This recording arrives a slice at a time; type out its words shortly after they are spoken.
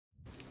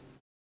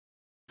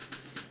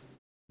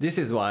This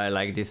is why I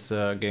like this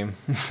game.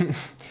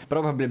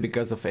 Probably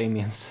because of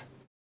Amiens.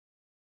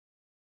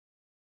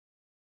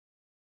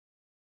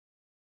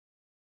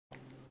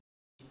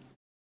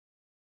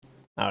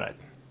 Alright.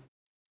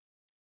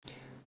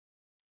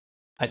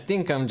 I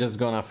think I'm just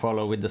gonna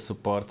follow with the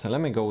support. Let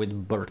me go with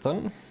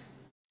Burton.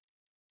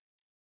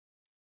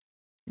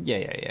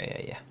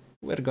 Yeah.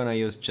 We're gonna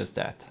use just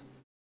that.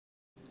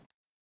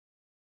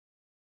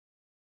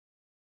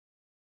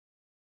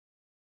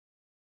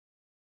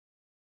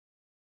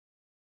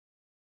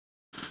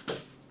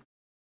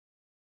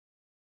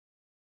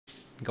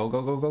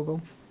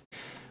 Go.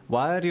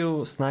 Why are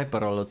you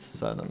sniper all of a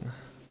sudden?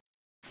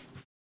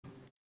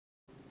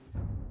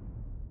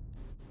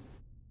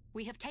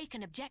 We have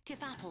taken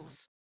objective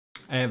apples.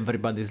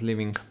 Everybody's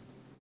leaving.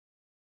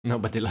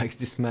 Nobody likes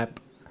this map.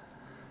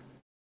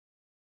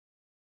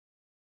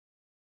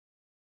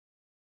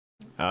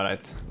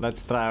 Alright,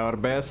 let's try our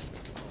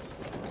best.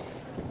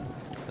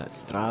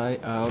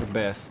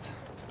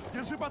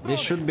 This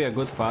should be a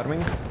good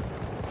farming.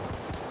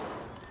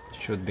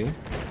 Should be.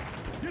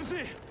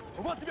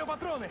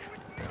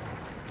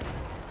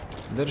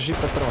 Держи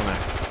патроны.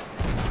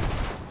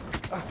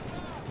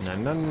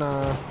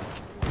 No.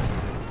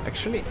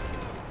 Actually,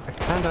 I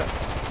kinda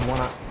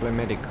wanna play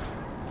medic,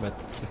 but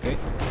it's okay.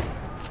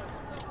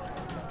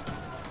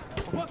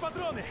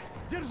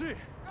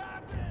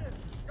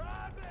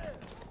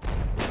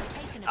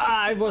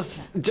 I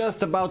was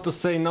just about to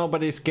say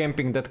nobody's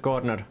camping that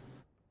corner.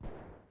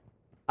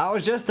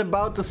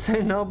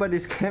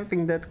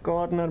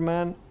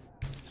 Man.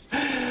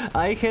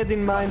 I had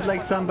in mind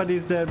like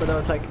somebody's there, but I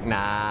was like,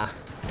 nah.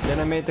 Then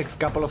I made a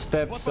couple of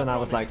steps and I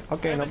was like,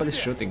 okay, nobody's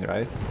shooting,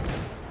 right?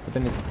 But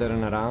then it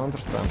turn around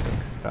or something,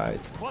 right?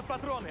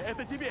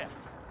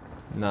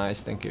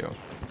 Nice, thank you.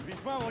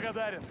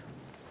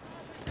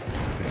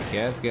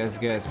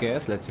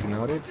 Gas, let's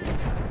ignore it.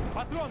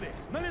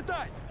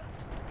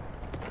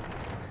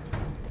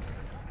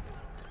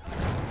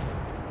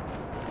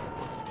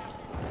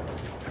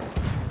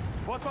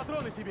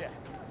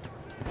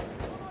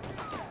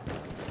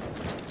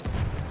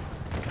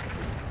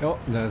 Oh,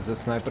 there's a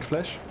sniper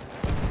flash.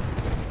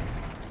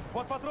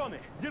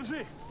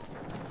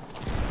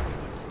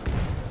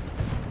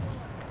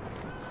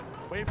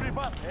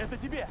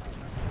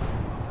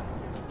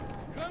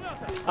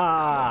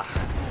 Ah,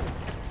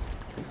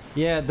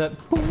 yeah,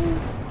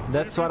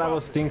 that's what I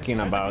was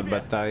thinking about,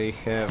 but I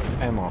have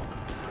ammo.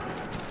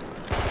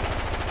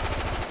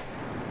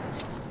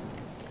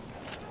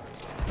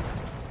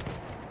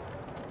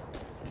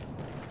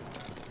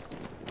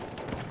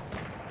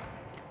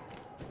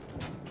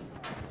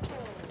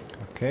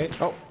 Okay.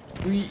 Oh,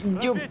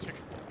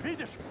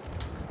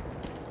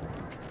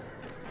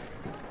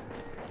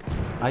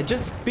 I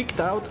just picked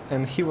out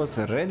and he was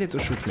ready to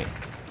shoot me.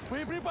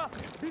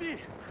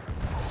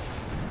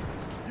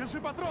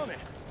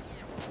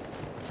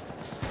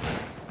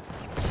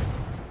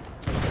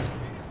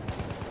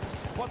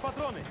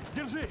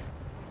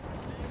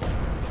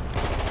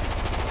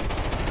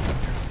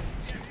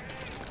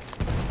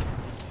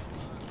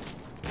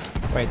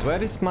 Wait,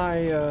 where is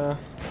my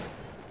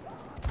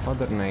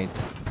other nade?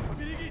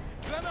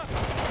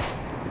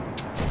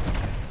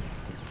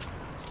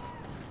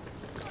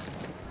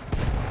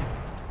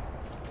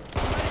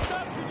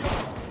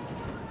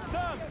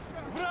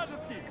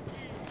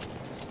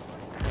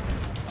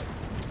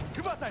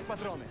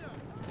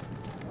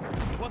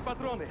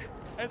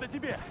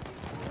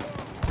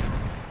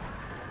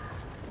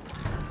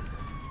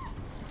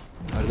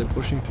 Are they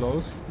pushing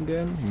close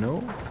again?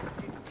 No?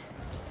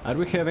 Are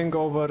we having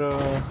over,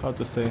 how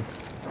to say?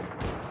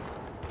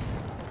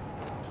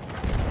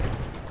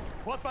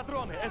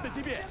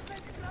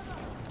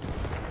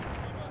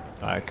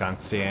 I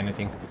can't see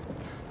anything.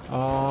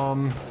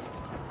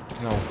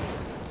 No.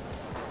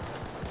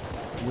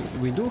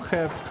 We do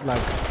have,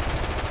 like...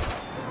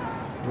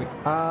 We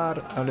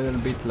are a little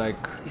bit,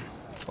 like,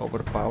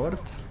 overpowered,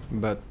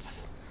 but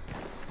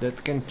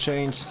that can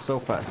change so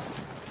fast.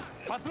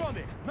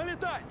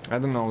 I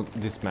don't know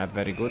this map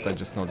very good, I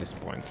just know this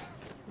point.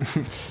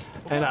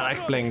 And I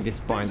like playing this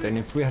point, and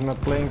if we are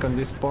not playing on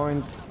this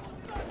point,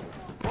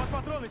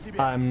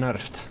 I'm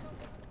nerfed.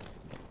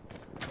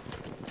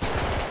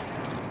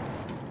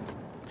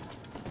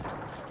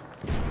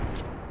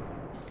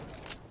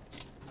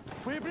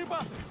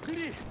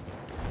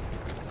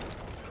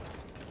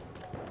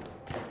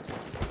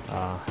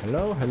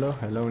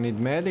 Hello, need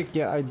medic?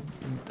 Yeah,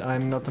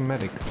 I'm not a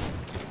medic.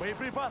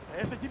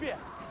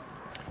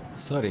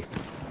 Sorry.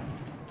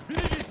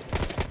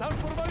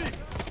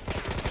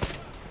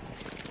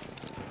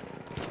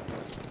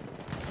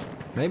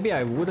 Maybe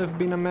I would have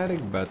been a medic,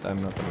 but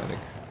I'm not a medic.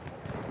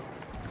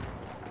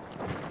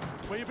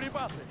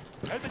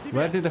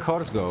 Where did the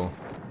horse go?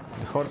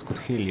 The horse could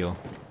heal you.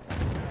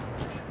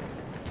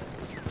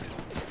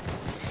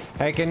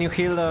 Hey, can you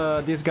heal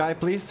this guy,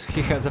 please?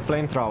 He has a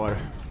flamethrower.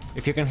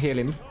 If you can heal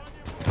him.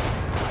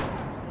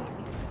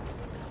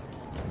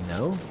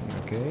 No?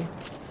 Okay.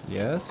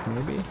 Yes,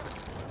 maybe.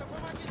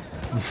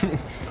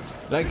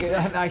 Like,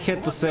 I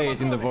had to say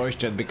it in the voice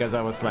chat because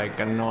I was like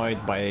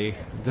annoyed by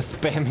the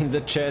spam in the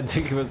chat.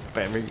 He was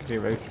spamming,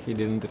 he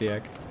didn't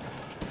react.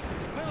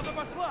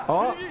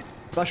 Oh,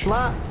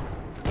 пошла!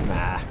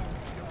 Nah.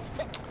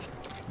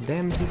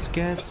 Damn this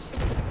gas.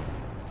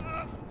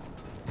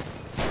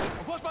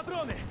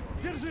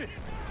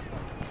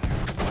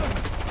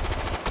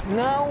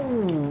 No,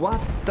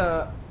 what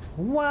the?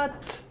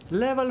 What?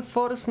 Level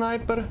 4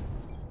 sniper?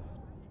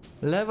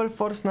 Level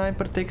 4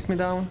 sniper takes me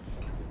down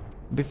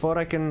before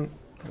I can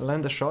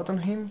land a shot on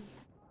him?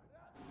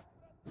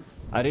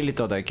 I really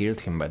thought I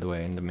killed him, by the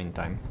way, in the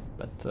meantime.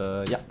 But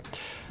yeah,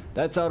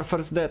 that's our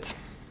first death.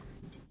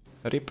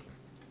 RIP.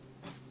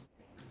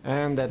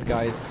 And that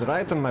guy is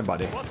right on my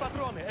body.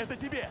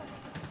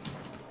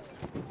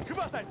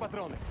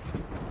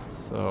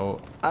 So,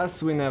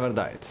 as we never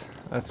died.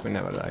 As we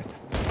never died.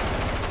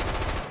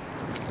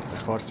 It's a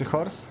horsey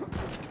horse.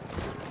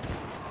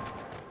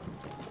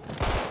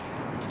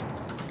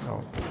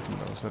 Oh,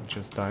 those are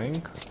just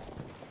dying.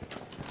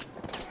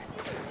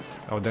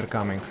 Oh, they're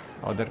coming.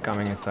 Oh, they're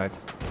coming inside.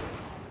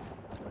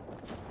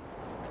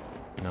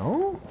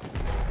 No?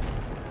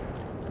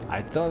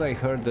 I thought I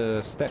heard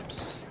the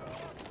steps.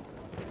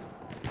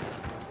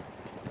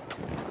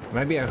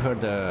 Maybe I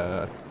heard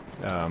the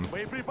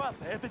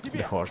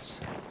horse.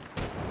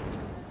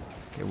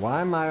 Okay,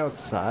 why am I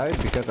outside?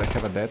 Because I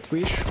have a death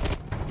wish.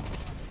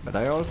 But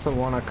I also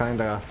wanna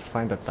kinda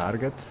find a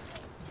target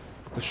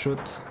to shoot.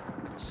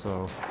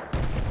 So...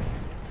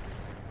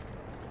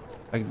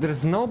 like,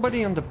 there's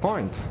nobody on the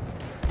point.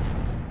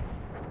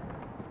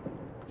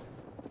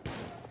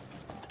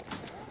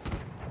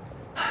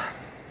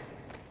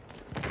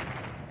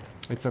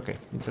 It's okay,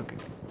 it's okay.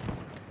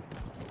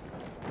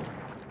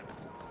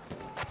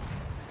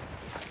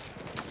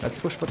 Let's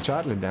push for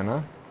Charlie then,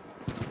 huh?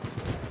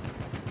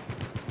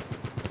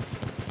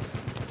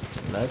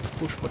 Let's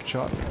push for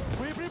Charlie.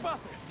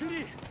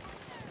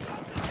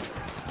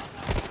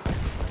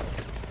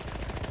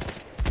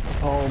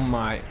 Oh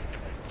my.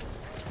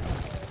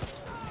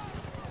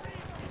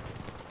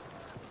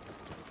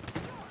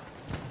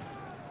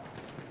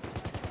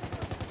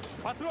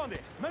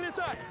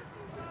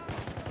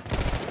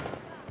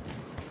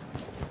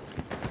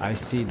 I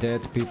see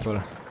dead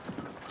people.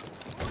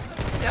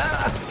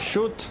 Yeah!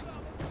 Shoot!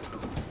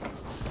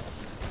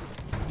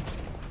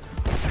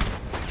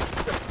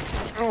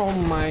 Oh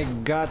my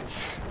god.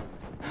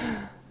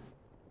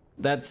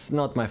 That's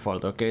not my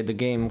fault, okay? The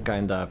game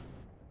kinda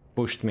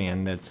pushed me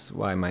and that's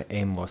why my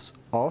aim was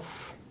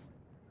off.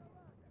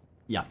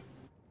 Yeah.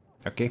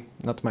 Okay?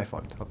 Not my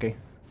fault, okay?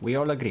 We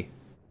all agree.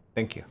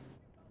 Thank you.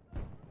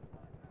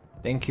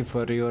 Thank you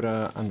for your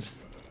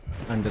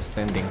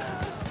understanding.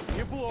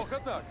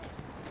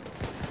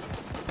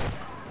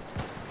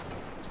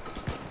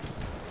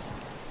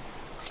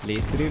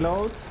 Please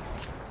reload.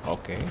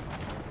 Okay.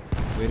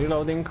 We're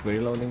reloading, we're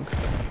reloading.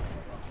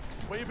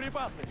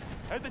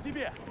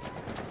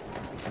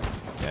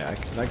 Yeah,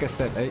 like I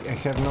said, I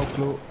have no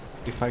clue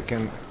if I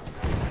can...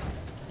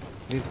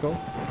 Please go.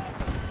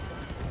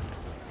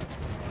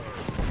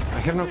 I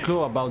have no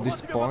clue about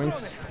these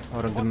points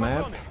or the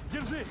map.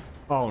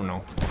 Oh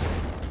no.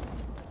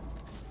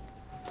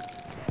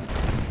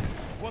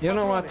 You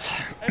know what?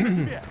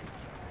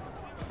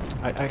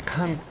 I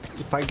can't...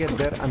 If I get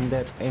there, I'm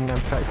dead. And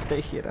if I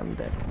stay here, I'm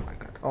dead. Oh my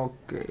god.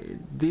 Okay.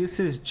 This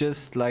is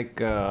just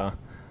like a...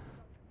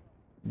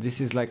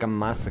 This is like a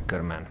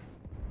massacre, man.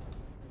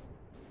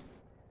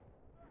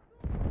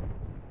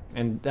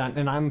 And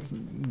I'm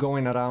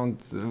going around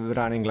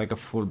running like a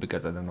fool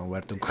because I don't know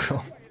where to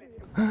go.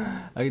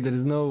 Like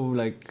there's no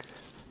like...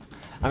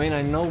 I mean,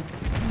 I know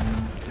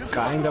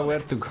kinda where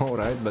to go,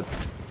 right? But...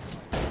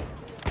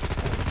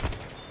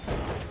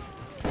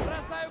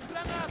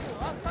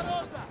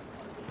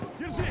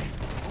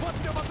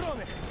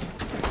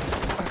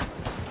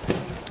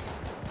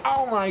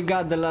 Oh my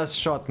god, the last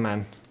shot,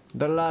 man.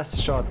 The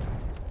last shot.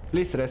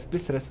 Please rest,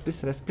 please rest,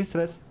 please rest, please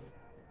rest.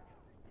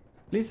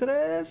 Please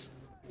rest.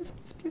 Please,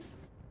 please, please.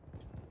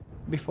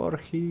 Before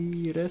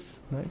he rests.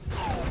 Nice.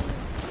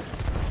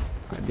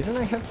 Didn't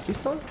I have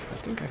pistol? I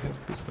think I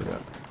have pistol, yeah.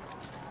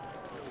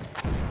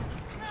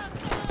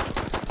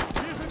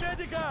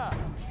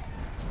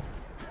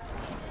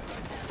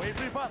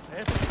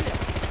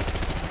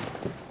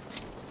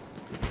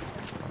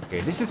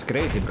 Okay, this is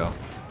crazy, bro.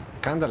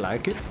 Kinda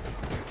like it.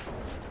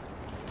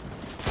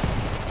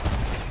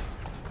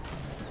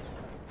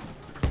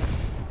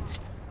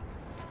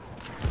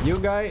 You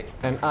guy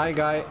and I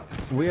guy,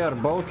 we are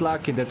both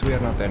lucky that we are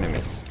not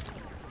enemies.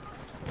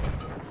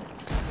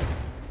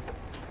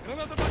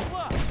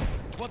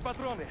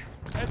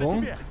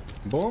 Boom,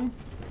 boom.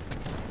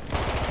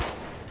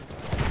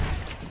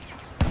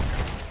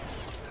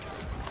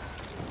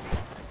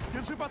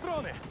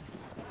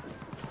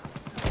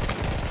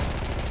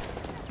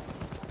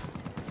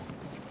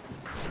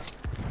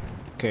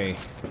 Okay,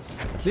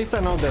 at least I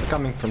know they're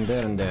coming from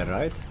there and there,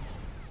 right?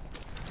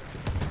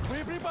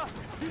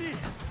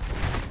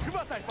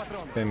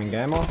 Spamming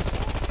ammo.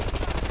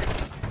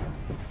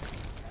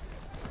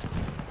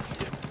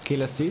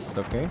 Kill assist,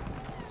 okay.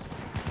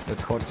 That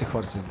horsey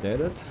horse is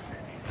dead.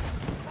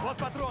 Вот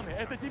патроны,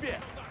 это тебе.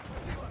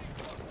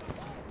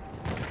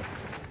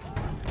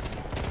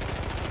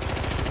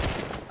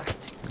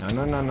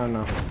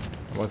 No.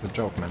 It was a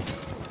joke, man.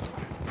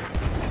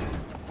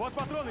 Вот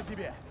патроны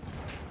тебе.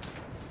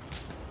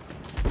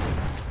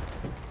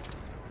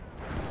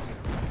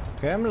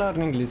 Okay, I'm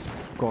learning these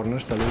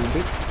corners a little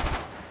bit.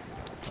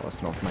 That was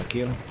not my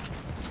kill.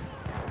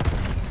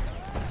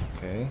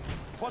 Okay.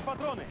 Вот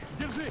патроны,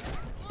 держи.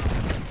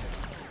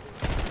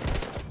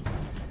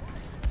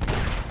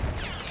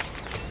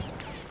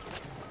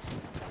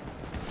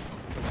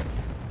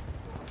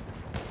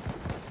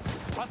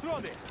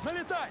 Патроны,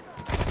 налетай.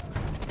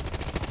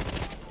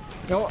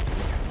 Oh,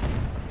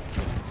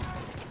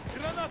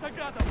 Граната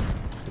гадов.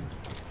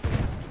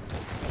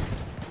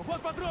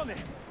 Вот патроны,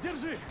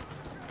 держи.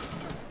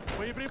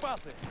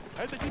 Боеприпасы,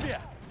 это тебе.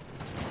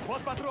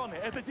 Вот патроны,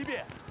 это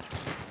тебе.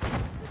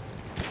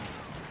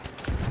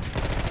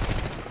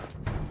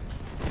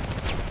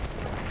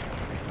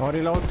 oh,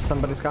 reload.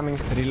 Somebody's coming.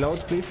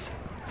 Reload, please.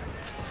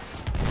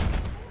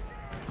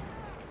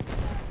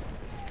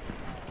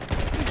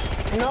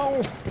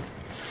 No!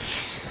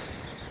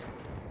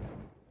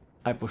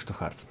 I pushed too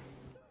hard.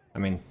 I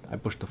mean, I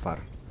pushed too far.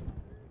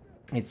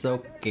 It's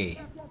okay.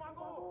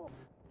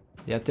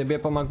 Я тебе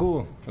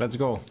помогу. Let's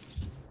go.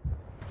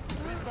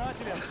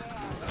 Признателен.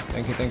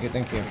 Thank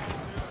you.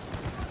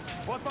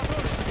 Вот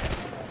патроны тебе.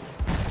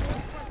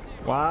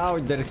 Wow,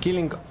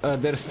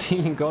 they're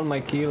stealing all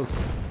my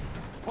kills.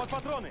 Вот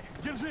патроны,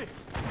 держи.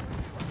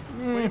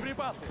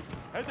 Боеприпасы,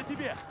 это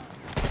тебе.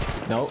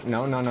 No,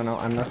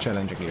 I'm not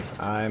challenging you.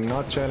 I'm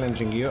not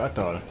challenging you at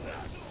all.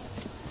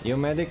 You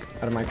medic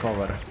are my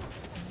cover.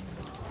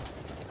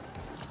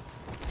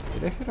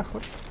 Did I hear a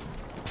horse?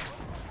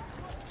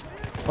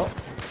 Oh.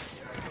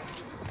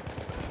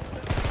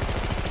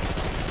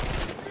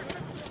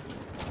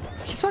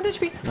 He's 1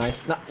 HP.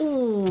 Nice.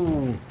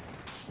 Ooh.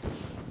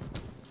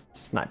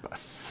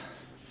 Snipers.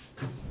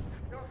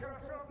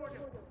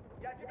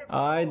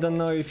 I don't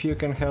know if you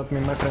can help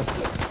me, my friend.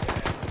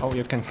 Oh,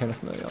 you can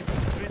help me.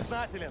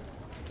 Признателен.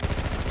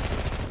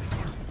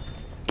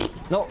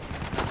 No.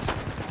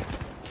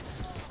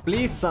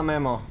 Please, some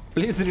ammo.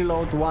 Please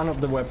reload one of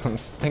the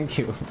weapons. Thank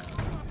you.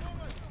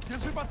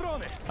 Держи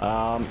патроны.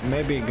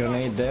 Maybe a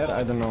grenade there.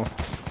 I don't know.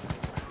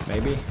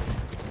 Maybe.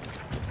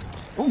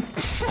 Ooh.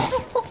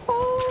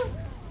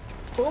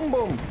 Boom,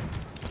 boom.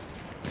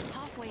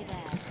 Halfway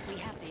there, we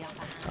have the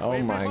upper hand. Oh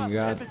my Боеприпасы,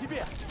 god. это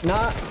тебе.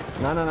 No.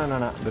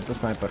 That's a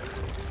sniper.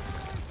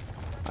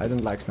 I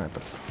don't like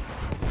snipers.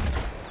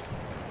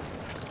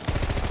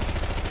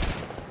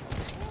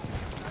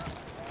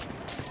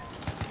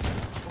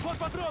 Вот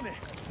патроны,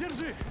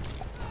 держи.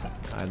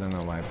 I don't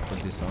know why I put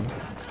this on.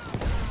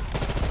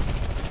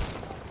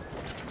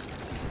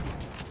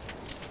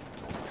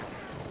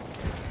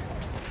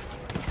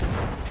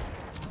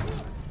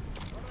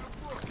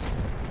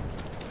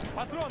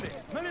 Патроны,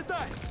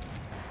 налетай.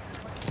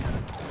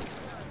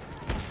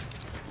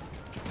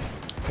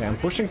 Okay, I'm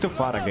pushing too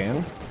far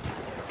again.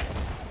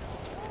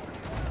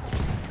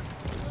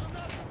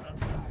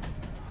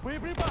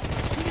 Боеприпасы,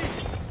 бери.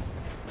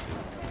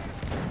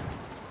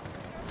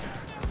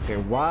 Okay,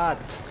 what?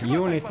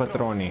 You need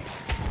patroni.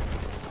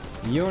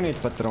 You need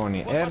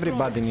patroni.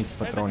 Everybody needs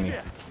Это patroni.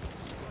 тебе.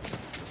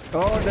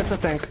 Oh, that's a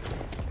tank.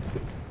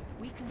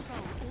 We control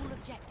all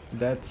objectives.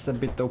 That's a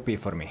bit OP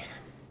for me.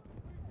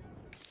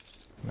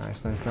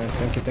 Nice.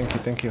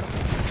 Thank you.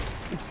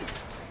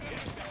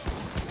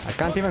 I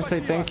can't even say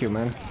thank you,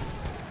 man.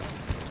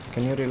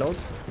 Can you reload?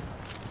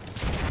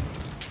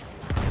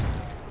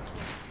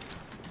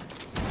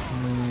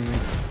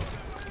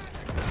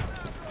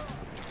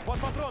 Вот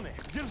патроны,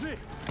 держи.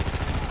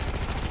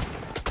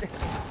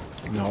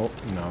 No.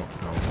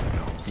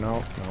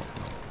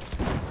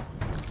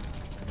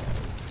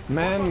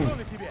 Man,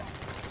 Патроны тебе.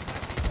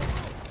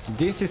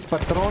 this is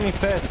patroni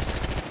fest.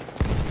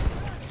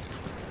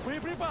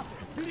 Боеприпасы,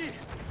 бери.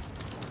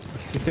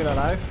 Is he still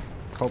alive?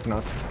 Hope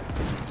not.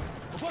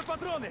 Вот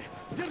патроны,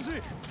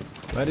 держи.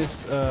 Where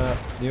is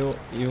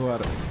you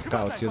are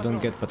scout, you don't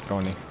get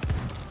patroni.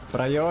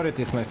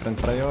 Priorities, my friend,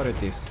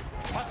 priorities.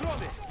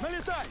 Патроны,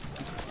 налетай.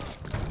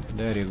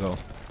 There you go.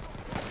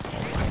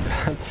 Oh my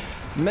god.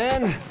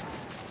 Man!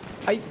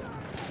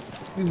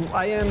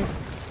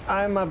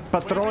 I'm a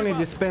patroni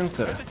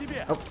dispenser. Это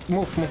тебе. Oh,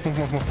 move.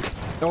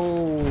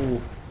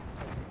 Oh,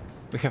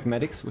 we have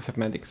medics.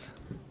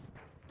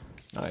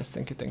 Nice,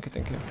 thank you.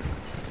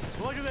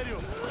 Благодарю.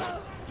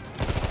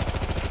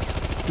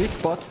 Please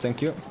spot,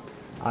 thank you.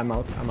 I'm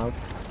out.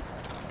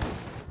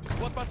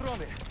 Вот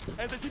патроны,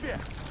 это тебе.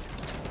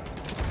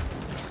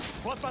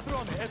 Вот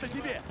патроны, это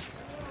тебе.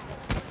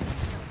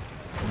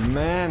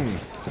 Man,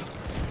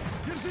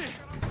 Держи.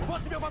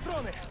 Вот тебе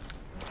патроны.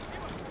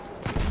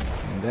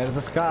 there's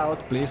a scout.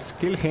 Please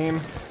kill him.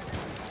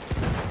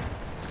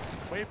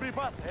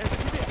 Боеприпасы, это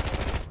тебе.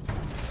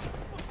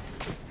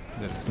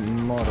 There's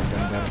more of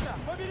them there.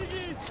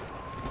 Поберегись.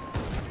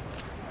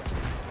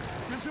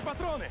 Держи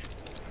патроны.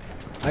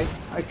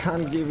 I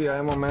can't give you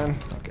ammo, man.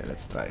 Okay,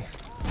 let's try.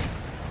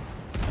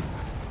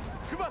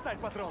 Хватай. Оставь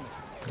патроны.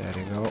 There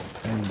you go.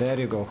 And there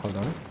you go. Hold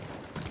on.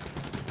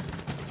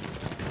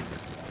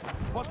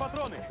 Вот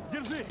патроны.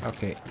 Держи.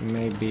 Okay,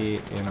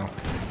 maybe, you know.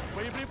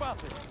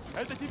 Боеприпасы.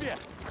 Это тебе.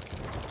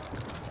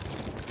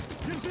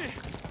 Держи.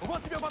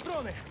 Вот тебе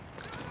патроны.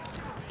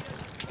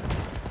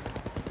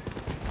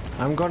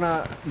 I'm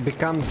gonna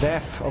become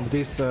deaf of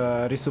this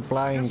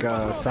resupplying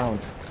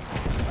sound.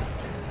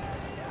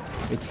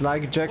 It's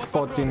like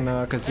jackpot in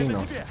casino.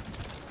 Это тебе.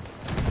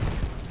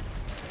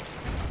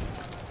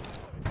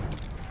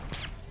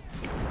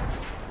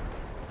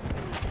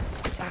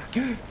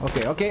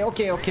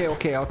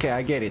 Okay,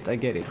 I get it.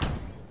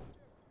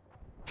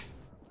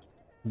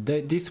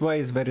 This way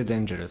is very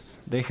dangerous.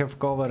 They have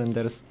cover and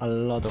there's a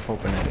lot of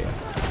open area.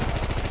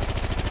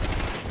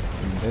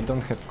 They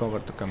don't have cover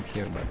to come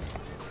here, but...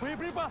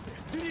 Боеприпасы.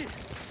 Бери.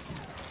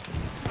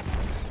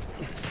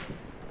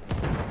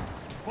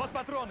 Вот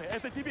патроны.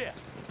 Это тебе.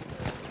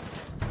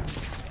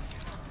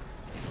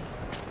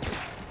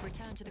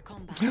 Return to the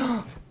combat.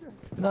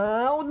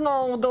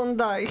 No, don't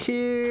die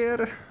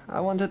here. I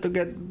wanted to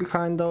get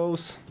behind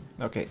those.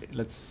 Okay,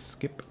 let's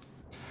skip.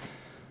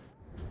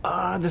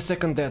 The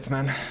second death,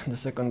 man. The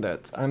second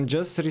death. I'm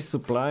just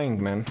resupplying,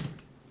 man.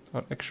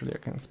 Or actually, I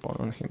can spawn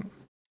on him.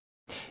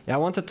 Yeah, I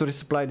wanted to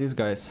resupply these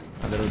guys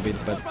a little bit,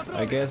 but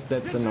I guess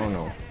that's a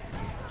no-no.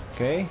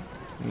 Okay,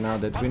 now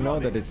that we know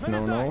that it's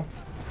no-no.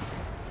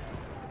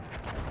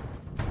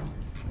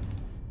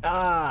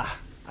 Ah!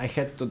 I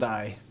had to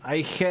die.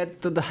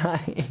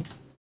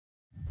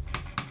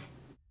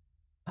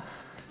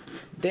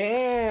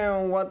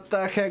 Damn, what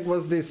the heck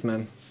was this,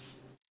 man?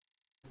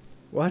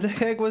 What the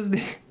heck was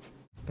this?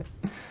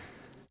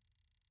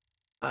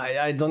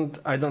 I don't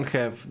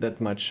have that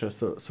much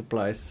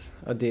supplies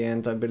at the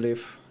end, I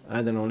believe.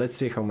 I don't know, let's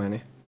see how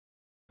many.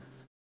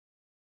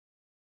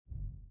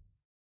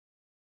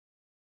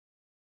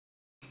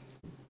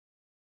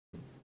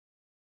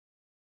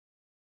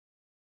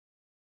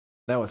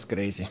 That was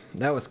crazy.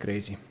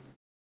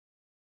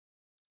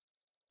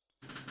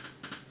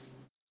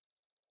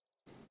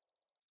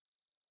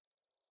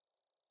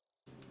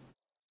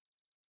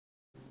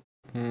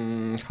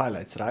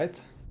 Highlights,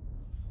 right?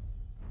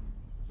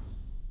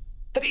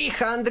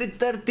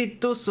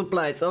 332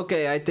 supplies.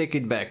 Okay, I take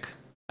it back.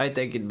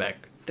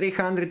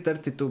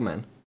 332,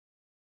 man.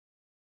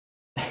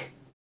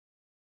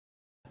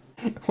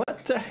 What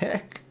the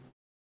heck?